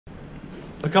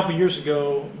A couple years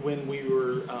ago, when we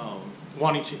were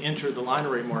wanting to enter the line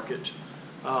array market,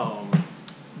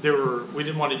 we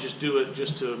didn't want to just do it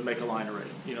just to make a line array.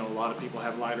 You know, a lot of people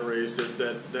have line arrays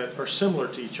that are similar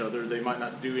to each other. They might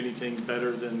not do anything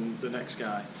better than the next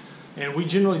guy. And we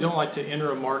generally don't like to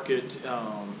enter a market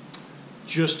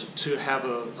just to have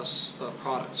a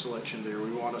product selection there.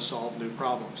 We want to solve new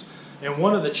problems. And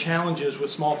one of the challenges with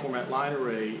small format line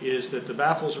array is that the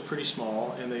baffles are pretty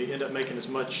small and they end up making as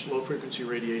much low frequency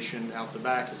radiation out the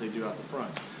back as they do out the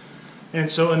front. And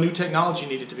so a new technology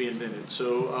needed to be invented.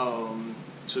 So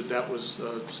that was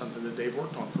something that Dave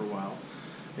worked on for a while.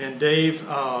 And Dave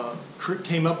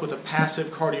came up with a passive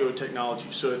cardioid technology.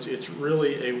 So it's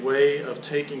really a way of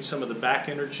taking some of the back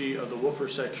energy of the woofer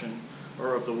section,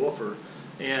 or of the woofer,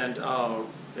 and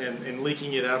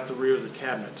leaking it out the rear of the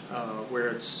cabinet, where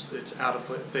it's out of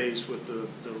phase with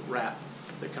the wrap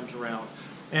that comes around.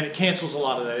 And it cancels a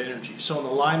lot of that energy. So in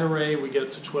the line array, we get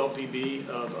up to 12 dB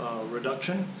of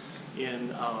reduction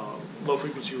in low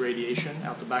frequency radiation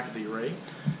out the back of the array.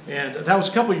 And that was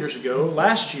a couple years ago.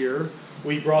 Last year,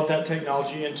 we brought that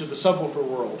technology into the subwoofer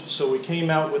world. So we came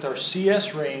out with our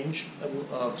CS range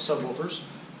of subwoofers,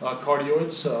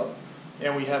 Cardioid sub,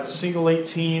 and we have a single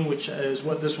 18, which is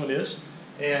what this one is,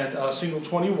 and a single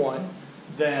 21.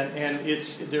 And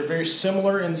they're very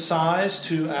similar in size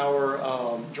to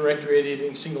our direct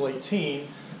radiating single 18,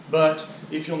 but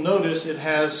if you'll notice, it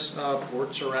has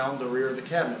ports around the rear of the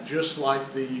cabinet, just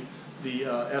like the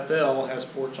FL has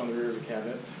ports on the rear of the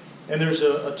cabinet. And there's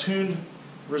a tuned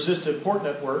resistive port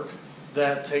network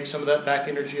that takes some of that back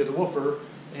energy of the woofer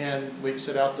and leaks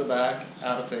it out the back,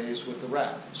 out of phase with the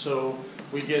wrap. So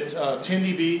we get 10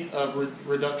 dB of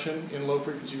reduction in low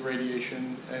frequency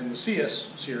radiation in the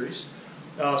CS series.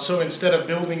 So instead of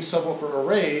building subwoofer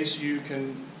arrays, you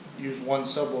can use one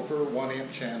subwoofer, 1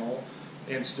 amp channel,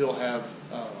 and still have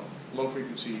low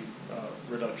frequency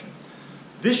reduction.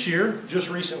 This year, just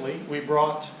recently, we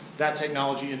brought that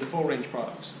technology into full range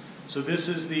products. So this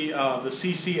is the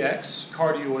CCX,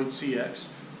 Cardioid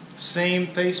CX. Same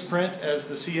face print as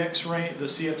the CX range, the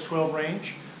CX12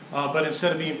 range, but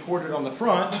instead of being ported on the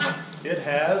front, it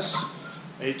has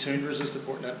a tuned resistive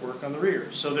port network on the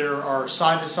rear. So there are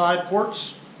side-to-side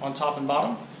ports on top and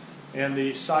bottom, and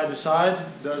the side-to-side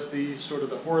does the sort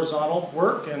of the horizontal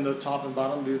work, and the top and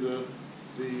bottom do the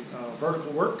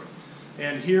vertical work.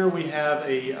 And here we have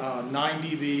a 9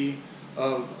 dB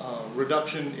of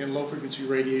reduction in low frequency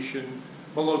radiation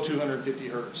below 250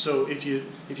 hertz. So if you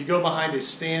go behind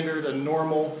a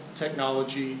normal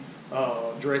technology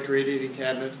direct radiating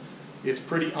cabinet, it's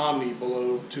pretty omni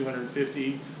below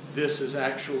 250. This is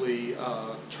actually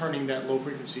turning that low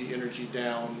frequency energy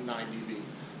down 9 dB.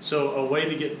 So a way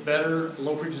to get better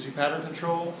low frequency pattern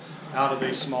control out of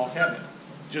a small cabinet.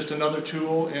 Just another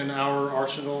tool in our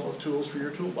arsenal of tools for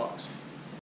your toolbox.